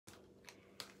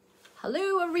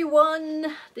Hello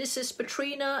everyone, this is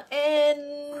Patrina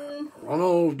and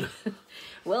Ronald.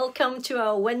 welcome to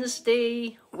our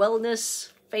Wednesday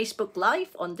Wellness Facebook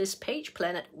Live on this page,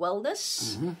 Planet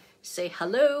Wellness. Say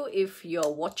hello if you're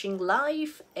watching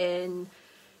live and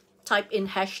type in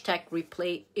hashtag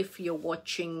replay if you're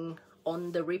watching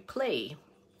on the replay.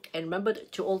 And remember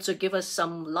to also give us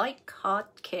some like,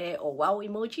 heart, care or wow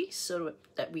emojis so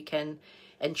that we can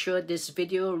ensure this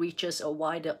video reaches a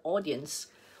wider audience.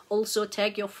 Also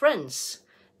tag your friends.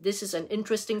 This is an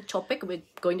interesting topic we're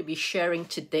going to be sharing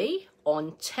today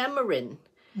on tamarind.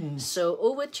 So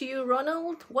over to you,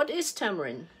 Ronald. What is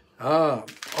tamarind? I'm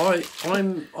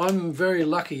very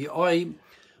lucky. I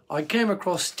came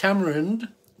across tamarind,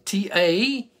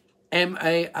 Tamarind. I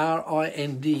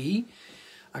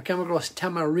came across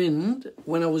tamarind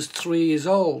when I was 3 years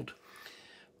old,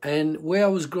 and where I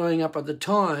was growing up at the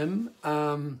time,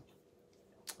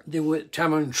 there were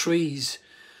tamarind trees.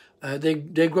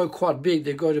 They grow quite big.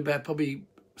 They grow to about probably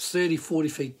 30, 40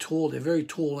 feet tall. They're very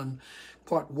tall and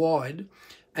quite wide,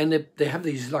 and they have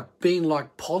these like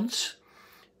bean-like pods,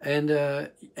 and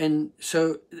when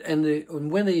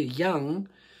they're young,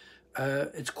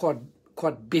 it's quite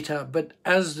bitter. But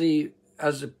as the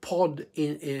pod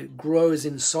grows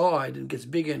inside and gets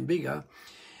bigger and bigger,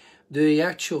 the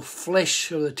actual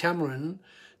flesh of the tamarind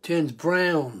turns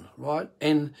brown, right?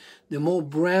 And the more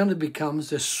brown it becomes,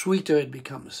 the sweeter it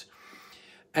becomes.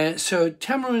 And so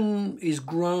tamarind is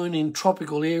grown in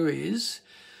tropical areas.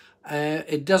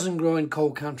 It doesn't grow in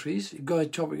cold countries. It grows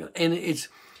tropical, and it is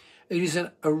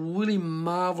a really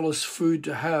marvelous food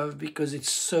to have because it's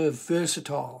so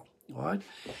versatile, right?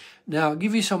 Now, I'll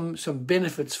give you some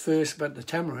benefits first about the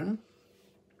tamarind,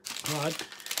 right?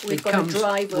 We've got a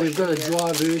dry version. We've got a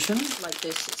dry version. Like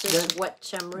this. It says wet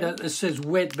tamarind. It says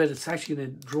wet, but it's actually in a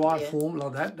dry form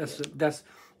like that.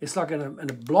 It's like in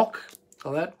a block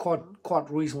like that,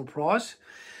 quite reasonable price.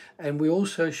 And we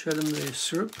also showed them the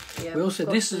syrup. Yeah, we also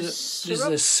this is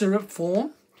a syrup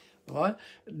form, right?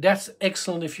 That's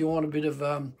excellent if you want a bit of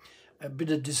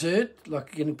dessert,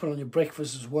 like you can put on your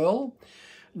breakfast as well.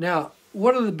 Now,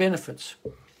 what are the benefits?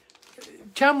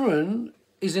 Tamarind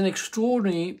is an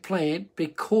extraordinary plant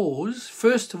because,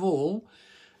 first of all,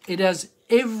 it has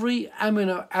every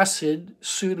amino acid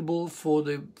suitable for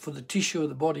the tissue of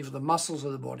the body, for the muscles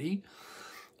of the body,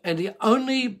 and the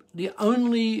only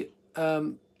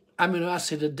amino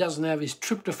acid it doesn't have is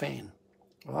tryptophan,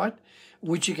 right,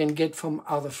 which you can get from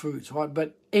other foods, right?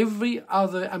 But every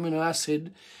other amino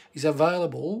acid is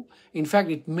available. In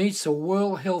fact, it meets the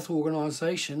World Health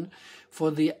Organization for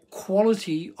the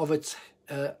quality of its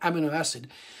amino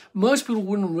acid. Most people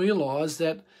wouldn't realize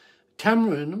that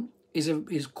tamarind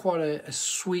is quite a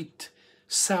sweet,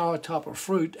 sour type of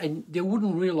fruit, and they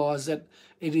wouldn't realize that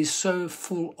it is so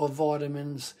full of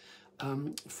vitamins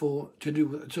to do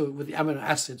with the amino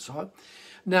acids, right?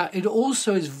 Now, it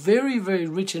also is very, very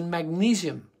rich in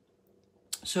magnesium.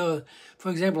 So, for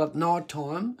example, at night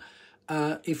time,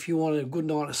 if you want a good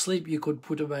night of sleep, you could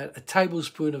put about a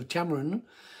tablespoon of tamarind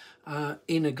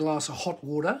in a glass of hot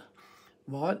water,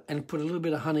 right, and put a little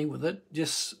bit of honey with it.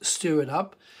 Just stir it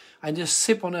up and just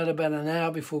sip on it about an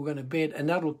hour before going to bed, and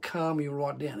that will calm you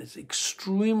right down. It's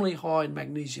extremely high in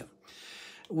magnesium,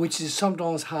 which is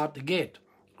sometimes hard to get,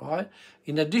 right?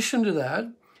 In addition to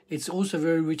that, it's also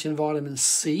very rich in vitamin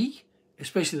C,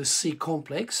 especially the C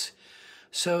complex.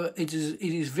 So it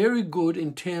is very good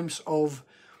in terms of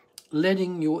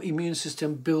letting your immune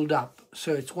system build up.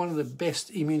 So it's one of the best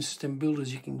immune system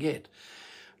builders you can get.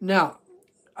 Now,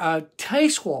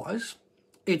 taste-wise,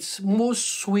 it's more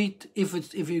sweet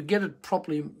if you get it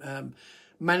properly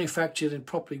manufactured and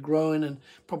properly grown and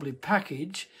properly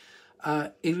packaged.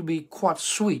 It'll be quite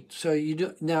sweet. So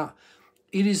now,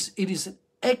 it is an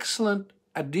excellent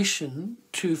addition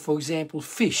to, for example,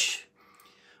 fish.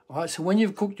 All right. So when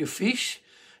you've cooked your fish,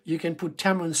 you can put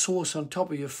tamarind sauce on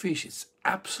top of your fish. It's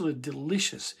absolutely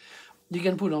delicious. You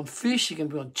can put it on fish. You can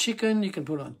put it on chicken. You can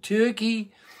put it on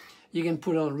turkey. You can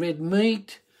put it on red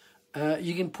meat.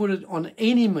 You can put it on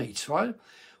any meats, right?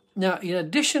 Now, in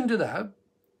addition to that,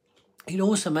 it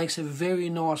also makes a very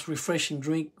nice, refreshing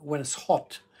drink when it's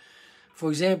hot. For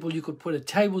example, you could put a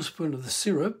tablespoon of the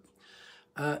syrup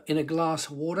in a glass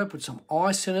of water, put some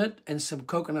ice in it and some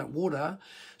coconut water,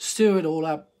 stir it all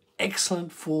up.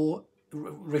 Excellent for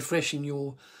refreshing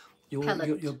your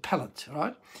palate,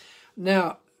 right?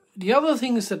 Now, the other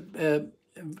things that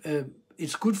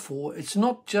it's good for, it's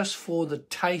not just for the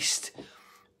taste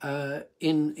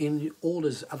in all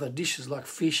those other dishes like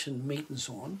fish and meat and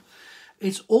so on.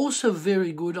 It's also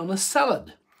very good on a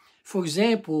salad. For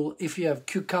example, if you have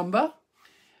cucumber,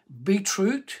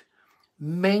 beetroot,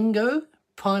 mango,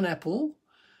 pineapple,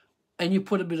 and you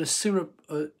put a bit of syrup,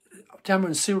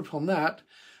 tamarind syrup on that,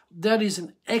 that is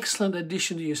an excellent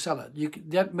addition to your salad.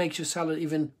 That makes your salad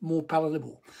even more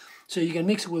palatable. So you can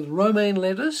mix it with romaine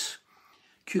lettuce,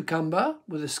 cucumber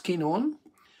with the skin on,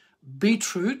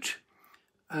 beetroot,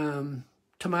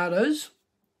 tomatoes,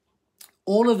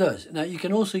 all of those. Now you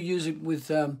can also use it with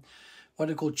what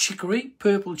they call chicory,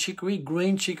 purple chicory,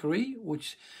 green chicory,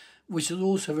 which is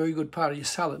also a very good part of your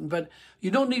salad. But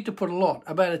you don't need to put a lot.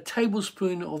 About a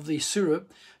tablespoon of the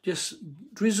syrup, just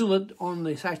drizzle it on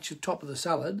the actual top of the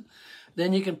salad.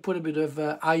 Then you can put a bit of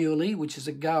aioli, which is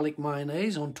a garlic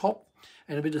mayonnaise, on top,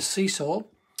 and a bit of sea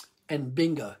salt, and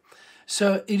bingo.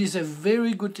 So it is a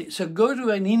very good thing. So go to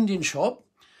an Indian shop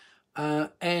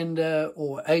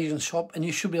or Asian shop, and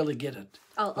you should be able to get it.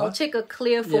 I'll take a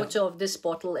clear photo of this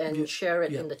bottle and share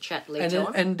it in the chat later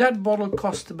on. And that bottle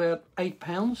cost about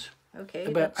 £8. Okay,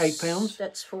 about £8.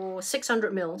 That's for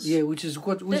 600 mils. Yeah, which is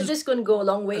what. This is going to go a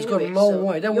long way. It's anyway, got a long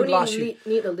way. That would last you.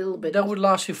 Need a little bit. That would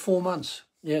last you 4 months.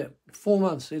 Yeah, 4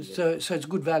 months. So it's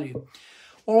good value.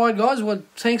 All right, guys. Well,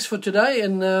 thanks for today,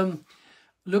 and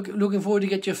looking forward to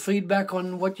get your feedback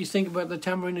on what you think about the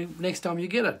tamarind next time you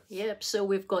get it. Yep. So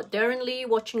we've got Darren Lee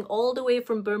watching all the way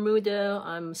from Bermuda.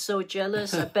 I'm so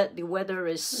jealous. I bet the weather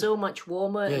is so much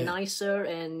warmer and nicer,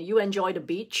 and you enjoy the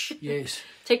beach. Yes.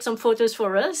 Take some photos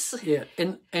for us. Yeah.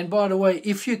 And by the way,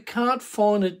 if you can't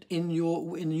find it in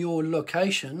your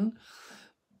location,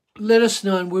 let us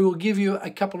know, and we will give you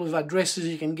a couple of addresses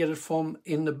you can get it from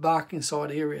in the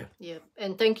Barkingside area. Yeah,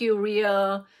 and thank you,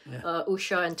 Ria,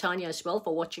 Usha, and Tanya as well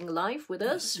for watching live with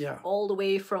us. Yeah, all the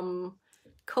way from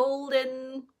cold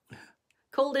and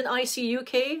icy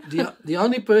UK. The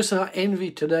only person I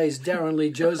envy today is Darren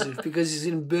Lee Joseph because he's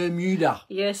in Bermuda.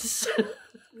 Yes,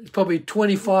 it's probably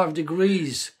 25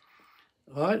 degrees.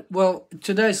 Right. Well,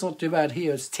 today's not too bad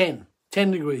here. It's 10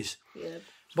 degrees. Yeah.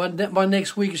 But by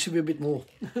next week, it should be a bit more.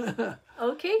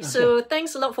 Okay, so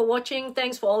thanks a lot for watching.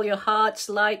 Thanks for all your hearts,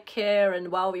 like, care,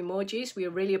 and wow emojis. We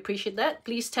really appreciate that.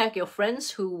 Please tag your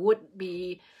friends who would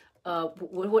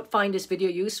find this video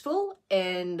useful.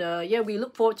 And we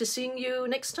look forward to seeing you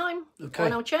next time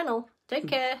on our channel. Take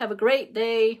care. Have a great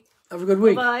day. Have a good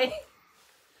week. Bye.